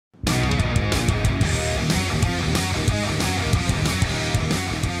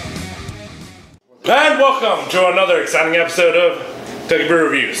And welcome to another exciting episode of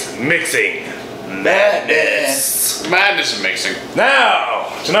KyBrewReview's Mixing Madness. Madness of mixing. Now,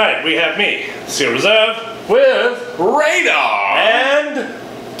 tonight we have me, Seal Reserve, with Radar and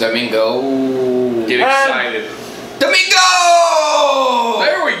Domingo. Get excited. Domingo!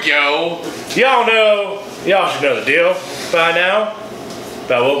 There we go. y'all should know the deal by now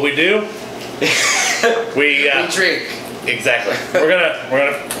about what we do. we drink. Exactly. We're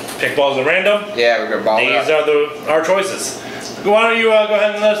gonna pick balls at random. Yeah, we're gonna ball it These up. are our choices. Why don't you go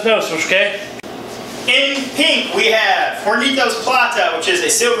ahead and let us know, Switch K? In pink, we have Hornitos Plata, which is a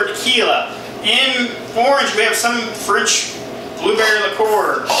silver tequila. In orange, we have some French blueberry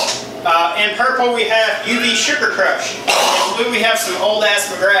liqueur. In purple, we have UV Sugar Crush. In blue, we have some Old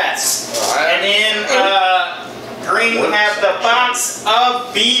Ass McGraths. And in green, we have the box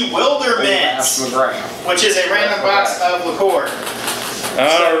of Bewilderment, which is a random box of liqueur.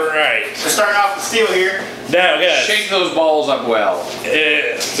 Alright. We're starting off with Steel here. Now, guys, Shake those balls up well.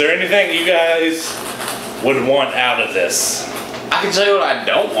 is there anything you guys would want out of this? I can tell you what I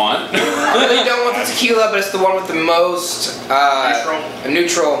don't want. I really don't want the tequila, but it's the one with the most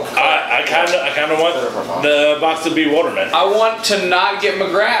neutral. I kind of want the box to be Bewilderment. I want to not get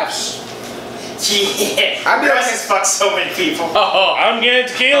McGrath's. Yeah, I'd be McGraths honest. has fucked so many people. Oh, I'm getting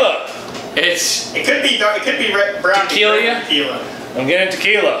tequila. It could be dark, it could be brown tequila. I'm getting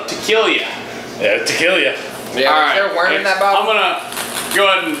tequila. tequila. Yeah, tequila. Yeah, All right. they're wearing that bottle. I'm gonna go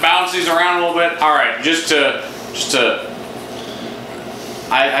ahead and bounce these around a little bit. All right,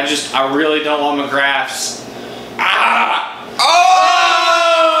 I really don't want McGrath's. Ah!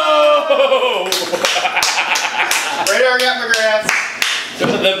 Oh! Radar got McGraths.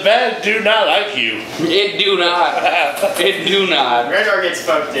 The bad do not like you. It do not. It do not. Radar gets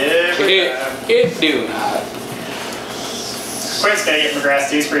fucked every time. It do not. Quinn's gonna get McGraths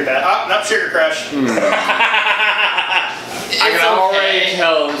too, it's pretty bad. Oh, nope, Sugar Crush. I can already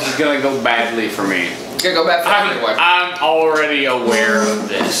tell this is gonna go badly for me. It's gonna go back for everyone. I'm already aware of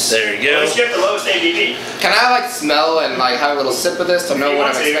this. There you At go. least you have the lowest ABV. Can I like smell and like have a little sip of this to know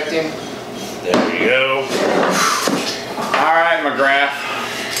what I'm expecting? There you go. All right, McGrath.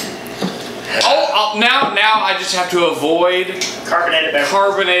 Oh, now I just have to avoid Carbonated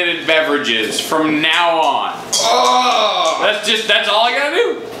beverage. beverages from now on. Oh! That's all I gotta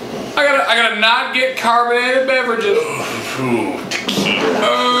do. I gotta not get carbonated beverages. Ooh, tequila.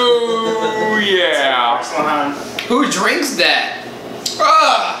 Oh yeah. Excellent. Who drinks that?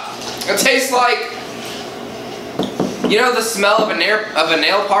 It tastes like, you know, the smell of a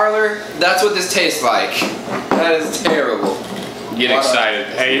nail parlor. That's what this tastes like. That is terrible. Get excited.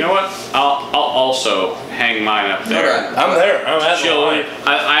 Hey, you know what? I'll also hang mine up there. Alright. I'm there. I'm at the Chill. line.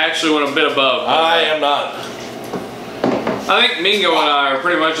 I actually went a bit above. I am not. I think Mingo and I are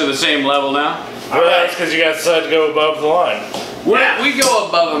pretty much at the same level now. Well, that's because you guys decided to go above the line. We go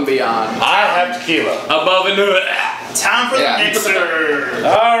above and beyond. I have tequila. Above and Time for the mixer.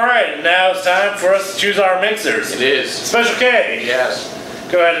 Alright, now it's time for us to choose our mixers. It is. Special K. Yes.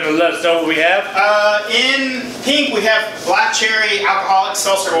 Go ahead and let us know what we have. In pink, we have Black Cherry Alcoholic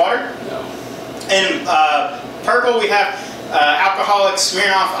Seltzer Water. No. In purple, we have Alcoholic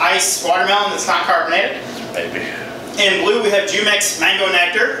Smirnoff Ice Watermelon that's not carbonated. Maybe. In blue, we have Jumex Mango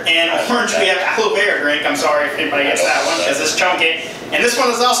Nectar. And orange, we have Aloe Vera Drink. I'm sorry if anybody gets that one because it's chunky. And this one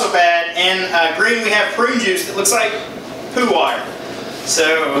is also bad. And green, we have prune juice that looks like poo water. So,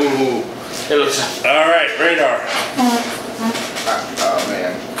 Ooh. It looks. Alright, Radar. Oh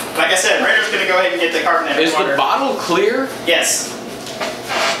man. like I said, Radar's going to go ahead and get the carbonated Is water. the bottle clear? Yes.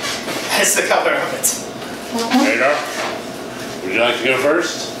 That's the color of it. Radar. Would you like to go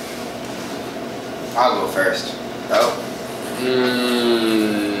first? I'll go first. Oh.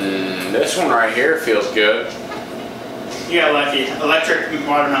 This one right here feels good. You got lucky. Electric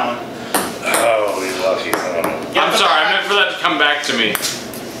watermelon. Oh, you lucky son of a... I'm sorry, I meant for that to come back to me.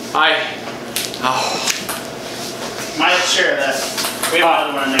 Might have to share that. We have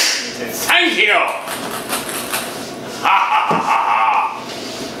another one next to me too. Thank you! Ha ha ha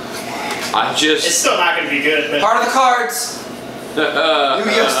ha! It's still not going to be good, but Part of the cards.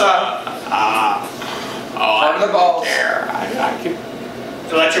 Yu-Gi-Oh style. Part of the balls. There, I can.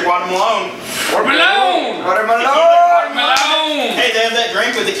 electric watermelon. Watermelon! Watermelon! Hey, they have that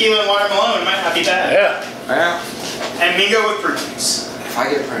drink with tequila and watermelon. It might not be bad. Yeah. And Mingo with fruit juice. If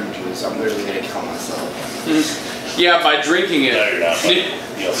I get prune juice, I'm literally gonna kill myself. Yeah, by drinking it. No, you're not. So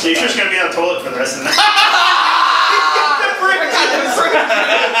you're just going to be on the toilet for the rest of the night.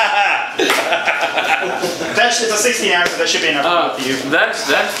 It's a 16 ounces, that should be enough for you. That's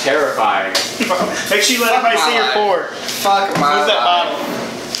terrifying. Make sure you let everybody see your pour. Fuck my Move that life. bottle.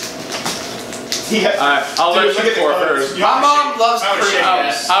 Yeah. I'll Dude, let look you at the pour clothes. first. You My wanna mom shake- loves I wanna shake fruit.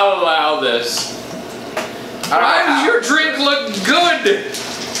 that. I'll allow this. Why does your drink look good?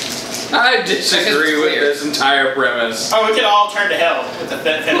 I disagree with clear. this entire premise. Oh, we could all turn to hell with the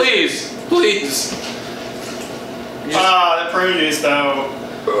finish. Please. Oh, that prune juice though.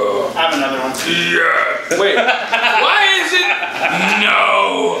 I have another one. Yeah. Wait. Why is it?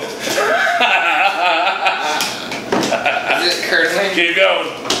 No. Is it curdling? Keep going.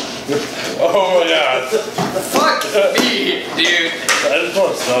 Oh my god. Fuck me, dude. I just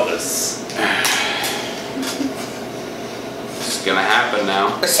want to smell this. It's gonna happen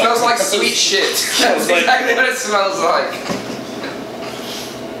now. It smells like sweet shit. That's like- exactly what it smells like.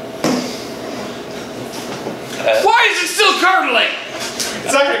 Why is it still curdling?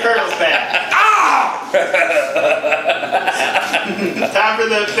 It's not gonna curdle as bad. Ah! Time for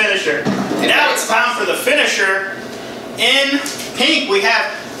the finisher. Now it's time for the finisher. In pink, we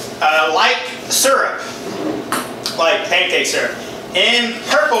have light syrup, like pancake syrup. In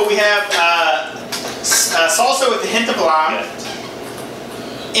purple, we have salsa with a hint of lime.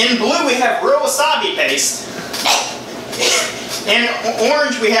 In blue, we have real wasabi paste. In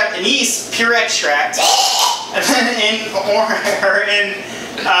orange, we have anise pure extract. And then in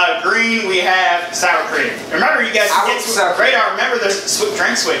green, we have sour cream. Remember, you guys can get radar. Remember, there's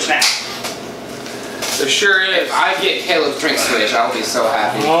drink switch now. There sure is. If I get Caleb's drink switch, I'll be so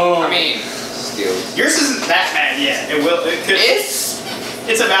happy. Oh. I mean, still. Yours isn't that bad yet. It will. It could.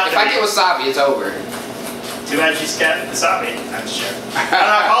 It's about. If I get wasabi, it's over. Too bad you got wasabi. I'm sure.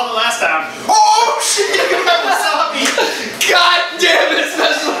 I called it last time. Oh shit! You got wasabi. God damn it,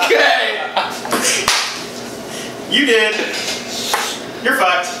 Special K! You did. You're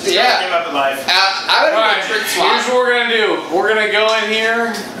fucked. Yeah. Give up in life. I would Alright, have drink here's swap. what we're gonna do. We're gonna go in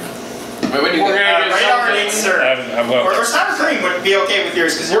here. Wait, what do you We're get? gonna do Radar something. needs syrup. I'm going. Or sour cream would be okay with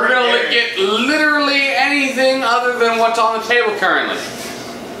yours because We're gonna get literally anything other than what's on the table currently.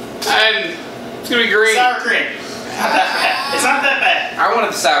 And it's gonna be green. sour cream. Not that bad. It's not that bad. I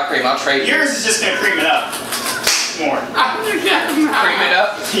wanted the sour cream. I'll trade you. Yours is just gonna cream it up more. Cream it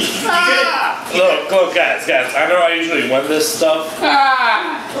up. You could. Look, guys. I know I usually win this stuff,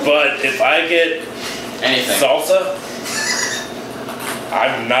 but if I get Anything. salsa,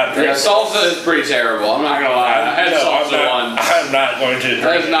 I'm not Yeah, drinking. salsa is pretty terrible. I'm not gonna lie. I had salsa once. I'm not going to drink.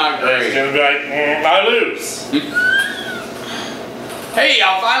 That's not great. It's gonna be like, I lose. Hey,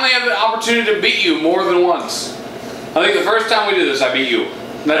 I'll finally have the opportunity to beat you more than once. I think the first time we did this, I beat you.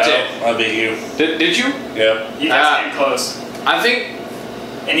 That's No, it. I beat you. Did you? Yep. You guys came close. I think.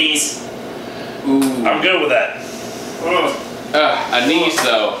 Anise. Ooh. I'm good with that. Ooh. Anise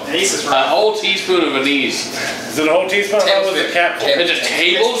though. Anise is A right. whole teaspoon of anise. Is it a whole teaspoon? That was a cap. It's a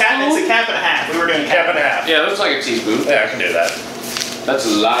tablespoon? It's a cap and a half. We were doing Cap and a half. Yeah, that's like a teaspoon. Yeah, I can do that. That's a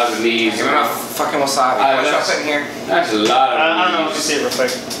lot of anise. Give me my fucking wasabi. Uh, What should I that's- put in here? That's a lot of I don't know. Let me anise. see it real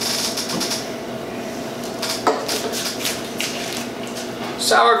quick.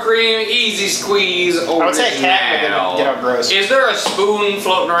 Sour cream, easy squeeze. I would say a cap, but then it would get all gross. Is there a spoon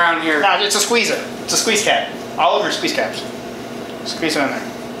floating around here? No, it's a squeezer. It's a squeeze cap. All over squeeze caps. Squeeze them in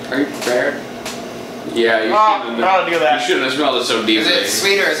there. Are you prepared? Yeah, you Oh, shouldn't. I'll do that. You shouldn't have smelled it so Is deeply. it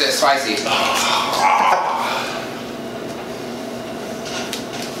sweet or is it spicy?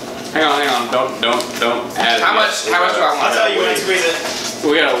 Hang on. Don't add it. How much do I want? I'll tell you when to squeeze it.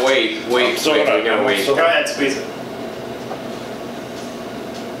 We gotta wait. We gotta wait. Go ahead, squeeze it.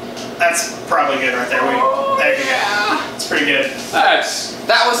 That's probably good right there. There you go. It's pretty good. That's.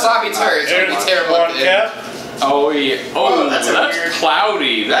 That wasabi turd is gonna be terrible. One cap. Oh yeah. Oh, that's that's, a weird-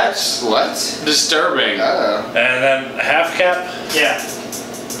 cloudy. That's What? disturbing. Oh. And then half cap. Yeah.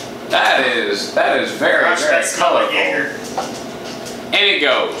 That is very Gosh, very that smells like colorful. Jaeger. And it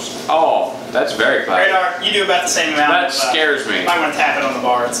goes. Oh, that's very cloudy. Radar, you do about the same amount. That of, scares me. Might want to tap it on the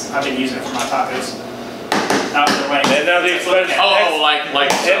bar. I've been using it for my tacos. Not for the wedding. And now the expiration. Oh, like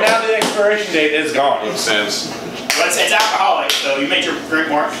so. And now the expiration date is gone. Makes sense. But it's alcoholic, so you make your drink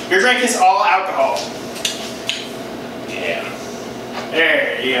more. Your drink is all alcohol. Yeah.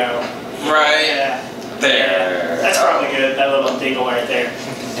 There you go. Right Yeah. there. That's probably good. That little dingle right there.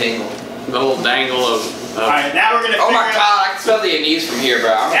 Dingle. The little dangle of. All right, now we're gonna. Oh my figure out- god, I can smell the anise from here, bro.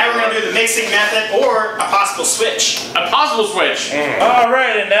 Now we're gonna do the mixing method or a possible switch. A possible switch. All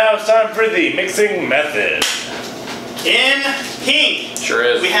right, and now it's time for the mixing method. In pink, Sure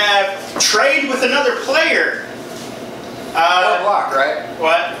is. we have trade with another player. Or block, right?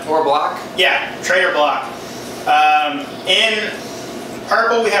 What? Or block? Yeah, trade or block. In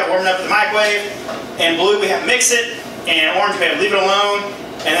purple, we have warming up the microwave. In blue, we have mix it. In orange, we have leave it alone.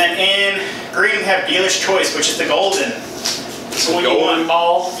 And then in green, we have dealer's choice, which is the golden. So what do you Golden want?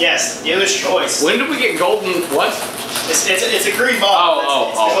 ball? Yes, dealer's choice. When did we get golden? What? It's a green ball.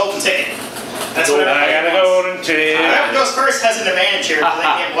 It's the golden ticket. That's what I got a golden ticket. Whoever goes first has an advantage here because they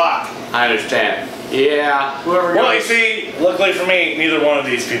can't block. I understand. Yeah. Whoever goes. Well, you see, luckily for me, neither one of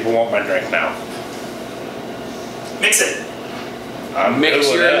these people want my drink now. Mix it. Mix good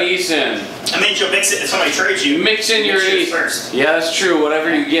with your that. anise in. I mean, you'll mix it if somebody trades you. Mix in your yours anise. first. Yeah, that's true.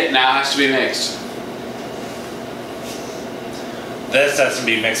 Whatever you get now has to be mixed. This has to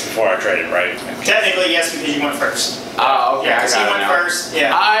be mixed before I trade it, right? Technically, yes, because you went first. Oh, okay. Yeah, I because got he it went now. first.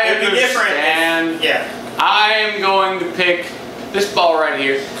 Yeah. I It'd be different. understand. Yeah. I am going to pick this ball right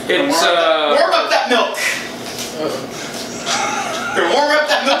here. It's warm up that milk. Warm up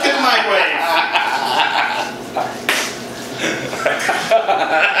that milk in the microwave.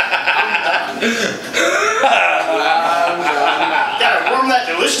 Gotta warm that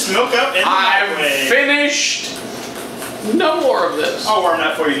delicious milk up in the microwave. I'm finished. No more of this. I'll warm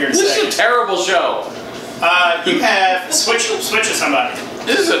that for you here in a This second. is a terrible show. You have switch with somebody.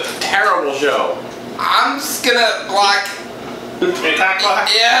 This is a terrible show. I'm just gonna block. Attack block.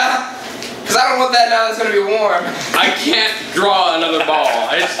 Yeah. Because I don't want that now that's gonna be warm. I can't draw another ball.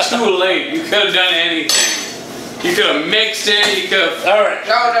 It's too late. You could have done anything. You could have mixed it. You could have Alright.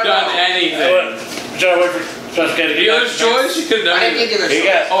 done anything. Should I wait for Josh to get Dealer's choice. You could have done I didn't get anything.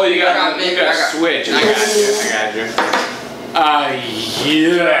 dealer's choice. Oh, you I got big, you got I got- switch. I got you. Should I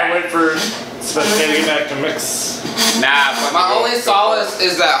Yeah. wait for Special to get back to mix? Nah. My only solace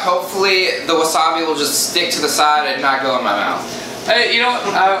is that hopefully the wasabi will just stick to the side and not go in my mouth. Hey, you know what?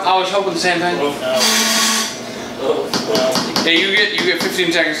 I was hoping the same thing. Hey, you get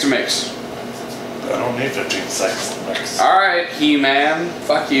 15 seconds to mix. I don't need 15 seconds to mix. All right, He-Man.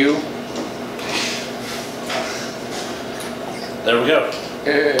 Fuck you. There we go.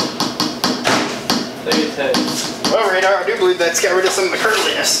 Well, Radar, I do believe that's got rid of some of the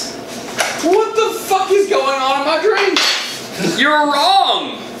curliness. What the fuck is going on in my drink? You're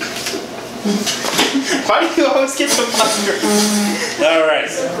wrong. Why do you always get so hungry? Alright.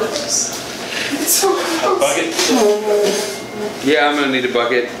 It's so gross. Bucket. Yeah, I'm gonna need a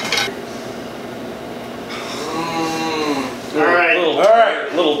bucket.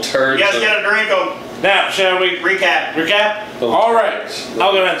 Alright. Little You turds. guys gotta drink them. Now, shall we Recap. recap? Alright.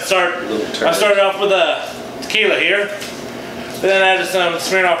 I'll go ahead and start. I started off with a tequila here. Then added some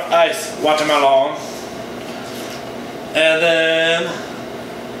Smirnoff Ice watermelon. And then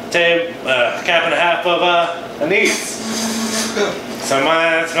cap and a half of anise. So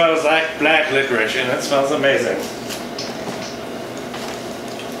mine smells like black licorice and it smells amazing.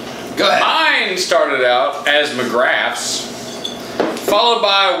 Go ahead. Mine started out as McGrath's, followed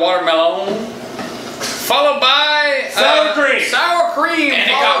by watermelon, followed by Sour cream. Sour cream. And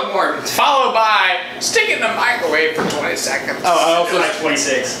it got warm. Followed by stick it in the microwave for 20 seconds. Oh, I I feel also like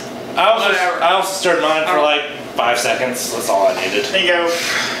 26. Whatever. I also stirred mine for like 5 seconds. That's all I needed. There you go.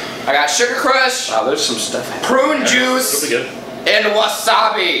 I got sugar crush, Wow, there's some stuff. prune It'll juice, be good. and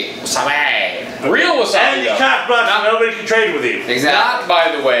wasabi. Wasabi. Real wasabi. And you though. cop blocks, so nobody can trade with you. Exactly. Not,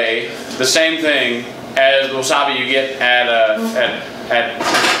 by the way, the same thing as the wasabi you get at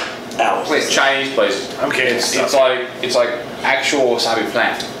Please. Chinese places. I'm kidding. It's like actual wasabi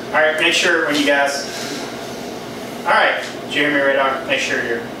plant. Alright, make sure when you guys. Alright, did you hear me, Radar? Make sure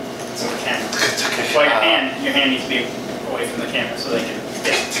you're. It's on the camera. Well, your hand needs to be away from the camera so they can.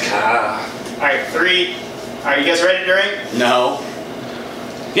 Yeah. Alright, 3. Alright, you guys ready to drink? No.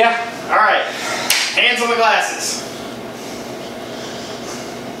 Yeah. Alright, hands on the glasses.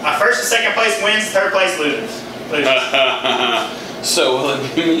 First and second place wins, third place loses. So will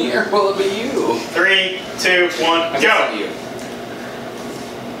it be me or will it be you? 3, 2, 1, I guess go! you.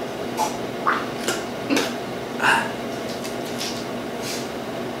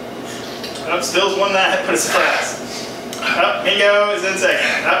 Up, Stills won that, but it's surprise. Up, Mingo is in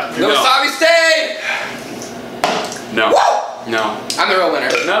second. Up, The wasabi stayed! No. Woo! No. I'm the real winner.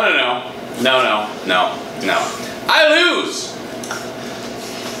 No. I lose.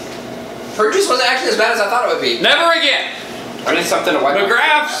 Fruit juice wasn't actually as bad as I thought it would be. Never again. I need something to wipe my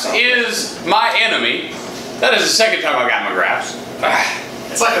McGrath's mouth. is my enemy. That is the second time I got McGrath's.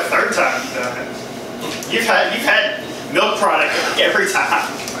 it's like the third time you've done it. You've had milk product every time.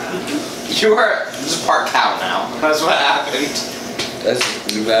 You are just part cow now. That's what happened. That's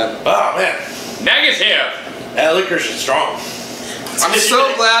too bad. Oh man, Negative. that licorice is strong. I'm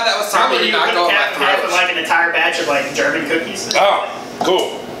so glad that was Probably something you not put go in half my of throat. like an entire batch of like German cookies. Oh,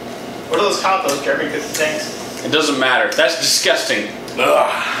 cool. What are those called? Those German cookie things? It doesn't matter. That's disgusting. Ugh.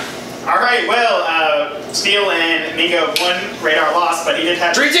 All right. Well, Steel and Mingo won. Radar lost, but he did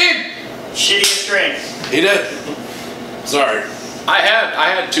have Dream team! shittiest drink. He did. Sorry. I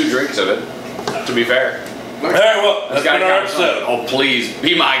had 2 drinks of it. To be fair. All right, well, that's been our episode. Oh, please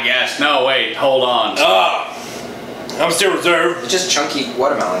be my guest. No, wait, hold on. I'm still reserved. It's just chunky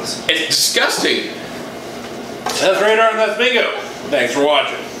watermelons. It's disgusting. That's Radar and that's Bingo. Thanks for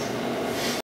watching.